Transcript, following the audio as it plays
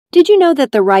Did you know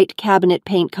that the right cabinet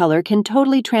paint color can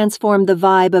totally transform the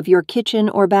vibe of your kitchen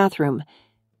or bathroom?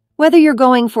 Whether you're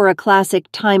going for a classic,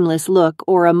 timeless look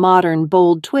or a modern,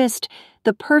 bold twist,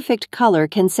 the perfect color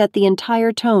can set the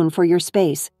entire tone for your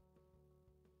space.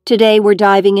 Today, we're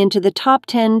diving into the top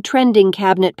 10 trending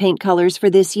cabinet paint colors for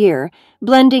this year,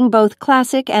 blending both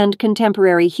classic and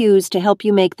contemporary hues to help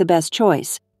you make the best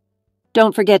choice.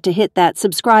 Don't forget to hit that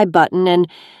subscribe button and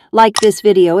like this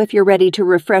video if you're ready to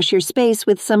refresh your space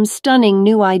with some stunning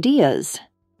new ideas.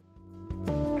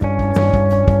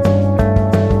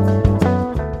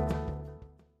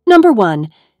 Number 1.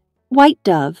 White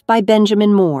Dove by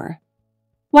Benjamin Moore.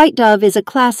 White Dove is a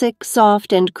classic,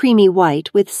 soft, and creamy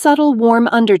white with subtle, warm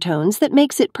undertones that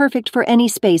makes it perfect for any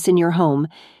space in your home.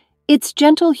 Its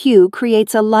gentle hue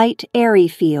creates a light, airy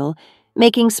feel,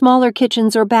 making smaller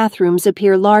kitchens or bathrooms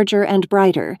appear larger and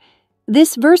brighter.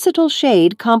 This versatile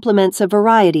shade complements a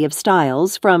variety of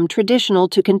styles, from traditional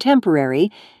to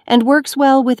contemporary, and works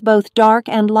well with both dark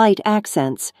and light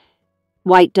accents.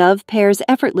 White Dove pairs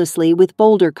effortlessly with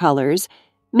bolder colors,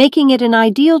 making it an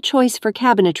ideal choice for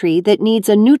cabinetry that needs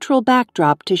a neutral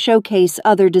backdrop to showcase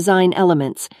other design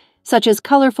elements, such as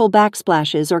colorful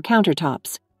backsplashes or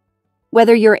countertops.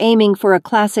 Whether you're aiming for a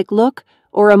classic look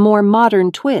or a more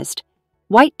modern twist,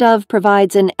 White Dove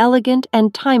provides an elegant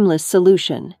and timeless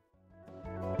solution.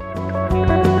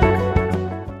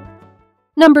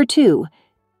 Number 2.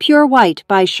 Pure White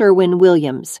by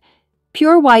Sherwin-Williams.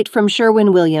 Pure White from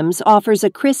Sherwin-Williams offers a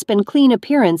crisp and clean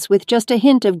appearance with just a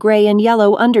hint of gray and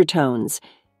yellow undertones.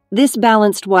 This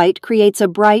balanced white creates a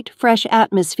bright, fresh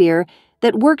atmosphere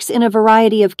that works in a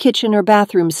variety of kitchen or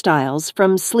bathroom styles,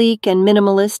 from sleek and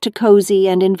minimalist to cozy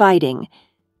and inviting.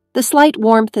 The slight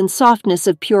warmth and softness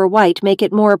of pure white make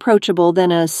it more approachable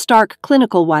than a stark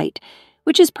clinical white,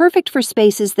 which is perfect for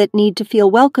spaces that need to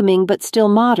feel welcoming but still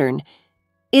modern.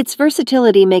 Its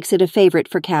versatility makes it a favorite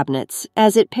for cabinets,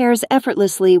 as it pairs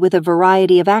effortlessly with a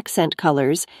variety of accent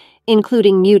colors,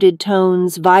 including muted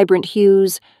tones, vibrant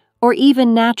hues, or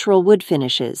even natural wood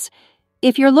finishes.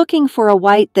 If you're looking for a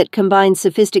white that combines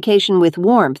sophistication with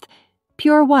warmth,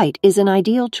 Pure White is an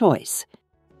ideal choice.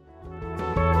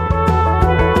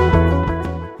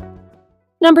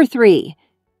 Number 3.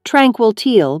 Tranquil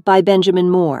Teal by Benjamin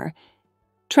Moore.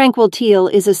 Tranquil Teal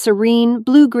is a serene,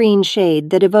 blue-green shade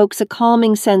that evokes a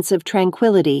calming sense of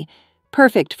tranquility,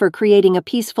 perfect for creating a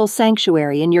peaceful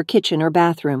sanctuary in your kitchen or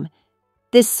bathroom.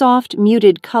 This soft,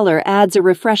 muted color adds a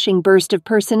refreshing burst of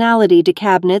personality to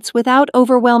cabinets without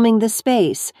overwhelming the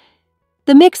space.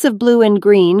 The mix of blue and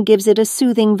green gives it a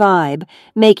soothing vibe,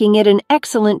 making it an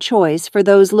excellent choice for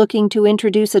those looking to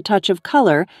introduce a touch of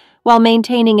color while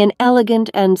maintaining an elegant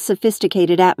and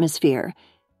sophisticated atmosphere.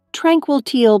 Tranquil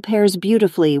Teal pairs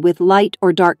beautifully with light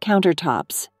or dark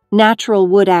countertops, natural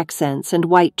wood accents, and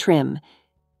white trim.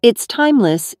 Its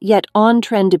timeless yet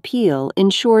on-trend appeal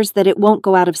ensures that it won't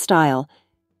go out of style,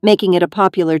 making it a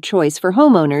popular choice for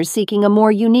homeowners seeking a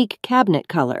more unique cabinet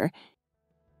color.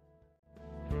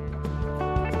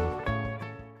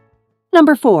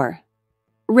 Number 4.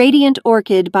 Radiant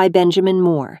Orchid by Benjamin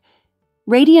Moore.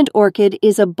 Radiant Orchid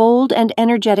is a bold and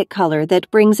energetic color that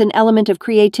brings an element of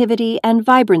creativity and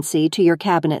vibrancy to your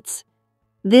cabinets.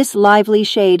 This lively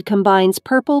shade combines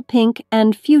purple, pink,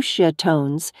 and fuchsia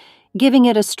tones, giving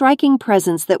it a striking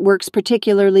presence that works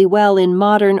particularly well in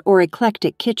modern or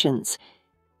eclectic kitchens.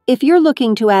 If you're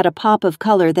looking to add a pop of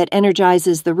color that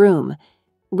energizes the room,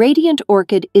 Radiant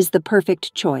Orchid is the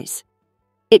perfect choice.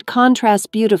 It contrasts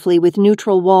beautifully with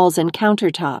neutral walls and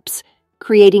countertops,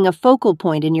 creating a focal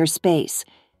point in your space.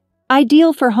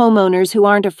 Ideal for homeowners who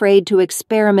aren't afraid to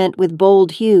experiment with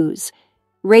bold hues,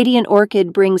 Radiant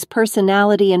Orchid brings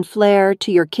personality and flair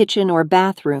to your kitchen or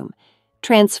bathroom,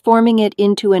 transforming it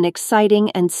into an exciting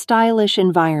and stylish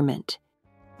environment.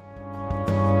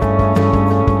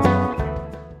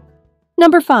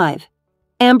 Number 5.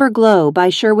 Amber Glow by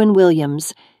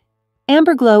Sherwin-Williams.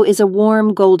 Amber Glow is a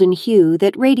warm golden hue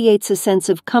that radiates a sense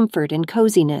of comfort and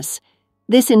coziness.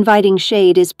 This inviting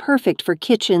shade is perfect for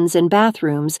kitchens and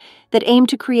bathrooms that aim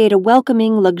to create a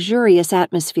welcoming, luxurious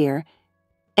atmosphere.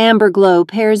 Amber Glow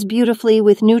pairs beautifully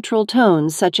with neutral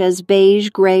tones such as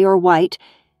beige, gray, or white,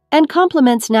 and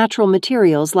complements natural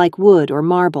materials like wood or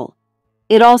marble.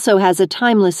 It also has a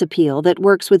timeless appeal that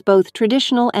works with both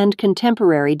traditional and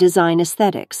contemporary design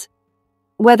aesthetics.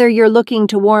 Whether you're looking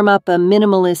to warm up a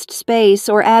minimalist space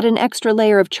or add an extra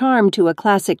layer of charm to a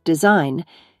classic design,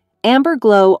 Amber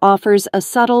Glow offers a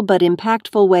subtle but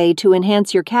impactful way to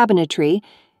enhance your cabinetry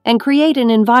and create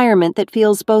an environment that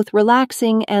feels both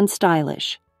relaxing and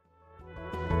stylish.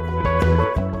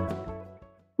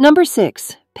 Number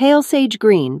 6. Pale Sage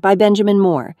Green by Benjamin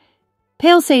Moore.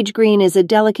 Pale sage green is a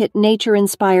delicate,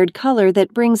 nature-inspired color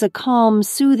that brings a calm,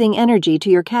 soothing energy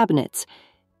to your cabinets.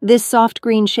 This soft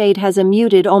green shade has a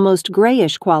muted, almost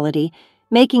grayish quality,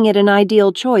 making it an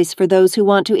ideal choice for those who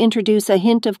want to introduce a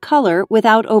hint of color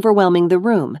without overwhelming the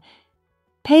room.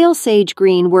 Pale sage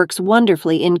green works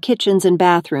wonderfully in kitchens and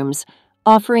bathrooms,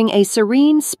 offering a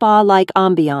serene, spa-like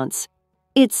ambiance.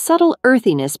 Its subtle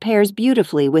earthiness pairs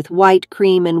beautifully with white,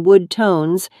 cream, and wood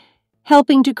tones,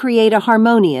 helping to create a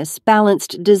harmonious,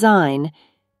 balanced design.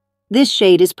 This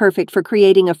shade is perfect for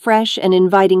creating a fresh and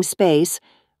inviting space,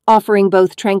 offering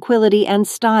both tranquility and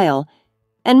style,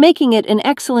 and making it an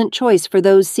excellent choice for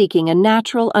those seeking a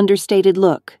natural, understated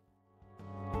look.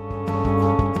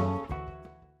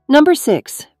 Number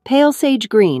 6. Pale Sage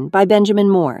Green by Benjamin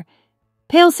Moore.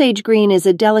 Pale sage green is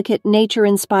a delicate,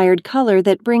 nature-inspired color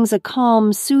that brings a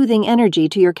calm, soothing energy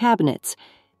to your cabinets.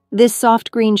 This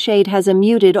soft green shade has a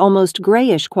muted, almost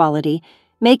grayish quality,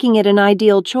 making it an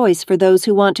ideal choice for those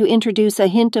who want to introduce a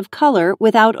hint of color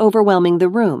without overwhelming the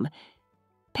room.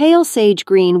 Pale sage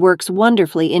green works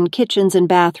wonderfully in kitchens and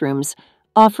bathrooms,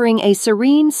 offering a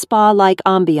serene, spa-like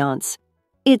ambiance.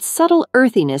 Its subtle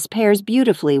earthiness pairs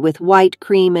beautifully with white,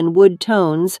 cream, and wood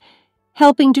tones,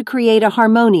 helping to create a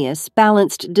harmonious,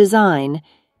 balanced design.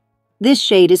 This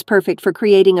shade is perfect for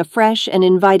creating a fresh and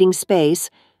inviting space,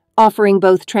 offering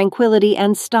both tranquility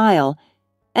and style,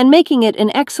 and making it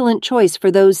an excellent choice for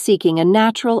those seeking a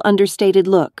natural, understated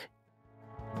look.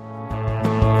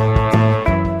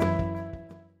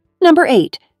 Number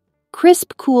 8.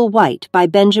 Crisp Cool White by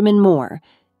Benjamin Moore.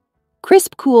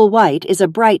 Crisp Cool White is a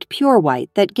bright, pure white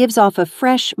that gives off a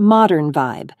fresh, modern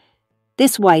vibe.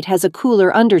 This white has a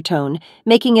cooler undertone,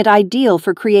 making it ideal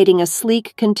for creating a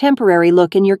sleek, contemporary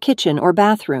look in your kitchen or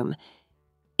bathroom.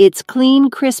 Its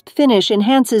clean, crisp finish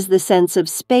enhances the sense of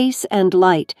space and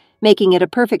light, making it a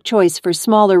perfect choice for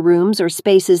smaller rooms or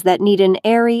spaces that need an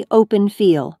airy, open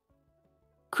feel.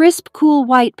 Crisp, cool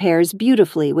white pairs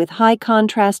beautifully with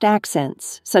high-contrast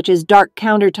accents, such as dark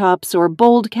countertops or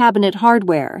bold cabinet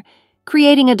hardware,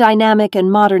 creating a dynamic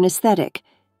and modern aesthetic.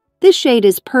 This shade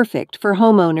is perfect for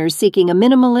homeowners seeking a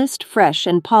minimalist, fresh,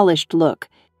 and polished look.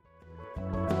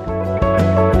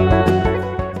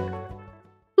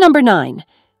 Number 9.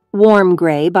 Warm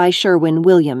Gray by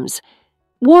Sherwin-Williams.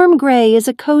 Warm gray is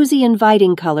a cozy,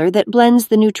 inviting color that blends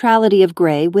the neutrality of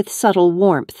gray with subtle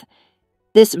warmth.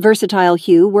 This versatile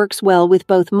hue works well with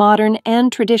both modern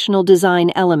and traditional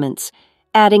design elements,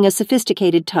 adding a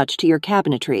sophisticated touch to your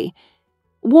cabinetry.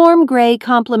 Warm gray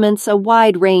complements a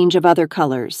wide range of other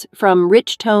colors, from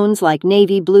rich tones like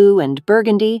navy blue and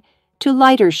burgundy to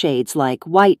lighter shades like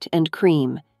white and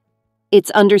cream. Its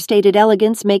understated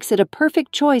elegance makes it a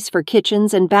perfect choice for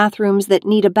kitchens and bathrooms that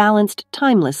need a balanced,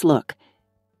 timeless look.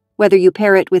 Whether you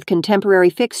pair it with contemporary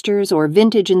fixtures or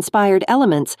vintage-inspired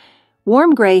elements,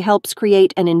 warm gray helps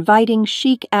create an inviting,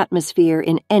 chic atmosphere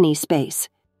in any space.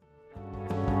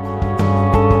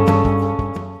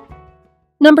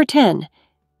 Number 10.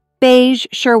 Beige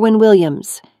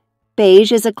Sherwin-Williams.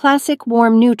 Beige is a classic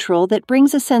warm neutral that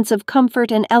brings a sense of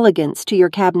comfort and elegance to your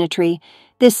cabinetry.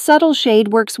 This subtle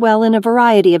shade works well in a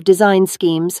variety of design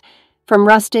schemes, from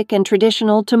rustic and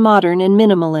traditional to modern and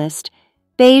minimalist.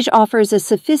 Beige offers a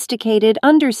sophisticated,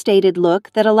 understated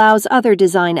look that allows other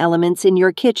design elements in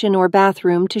your kitchen or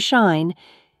bathroom to shine.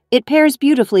 It pairs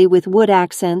beautifully with wood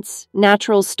accents,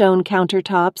 natural stone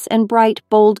countertops, and bright,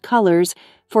 bold colors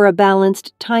for a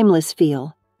balanced, timeless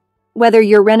feel. Whether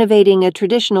you're renovating a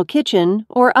traditional kitchen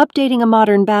or updating a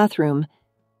modern bathroom,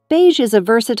 beige is a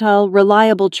versatile,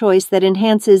 reliable choice that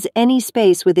enhances any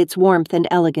space with its warmth and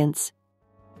elegance.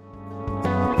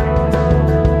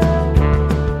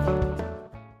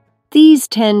 These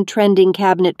 10 trending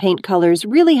cabinet paint colors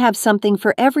really have something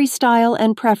for every style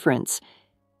and preference.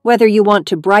 Whether you want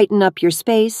to brighten up your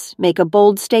space, make a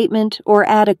bold statement, or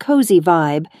add a cozy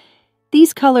vibe,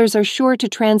 these colors are sure to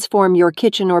transform your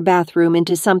kitchen or bathroom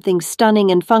into something stunning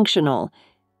and functional.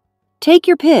 Take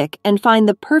your pick and find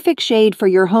the perfect shade for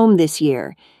your home this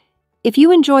year. If you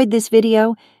enjoyed this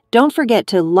video, don't forget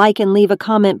to like and leave a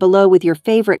comment below with your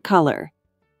favorite color.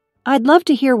 I'd love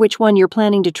to hear which one you're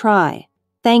planning to try.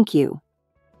 Thank you.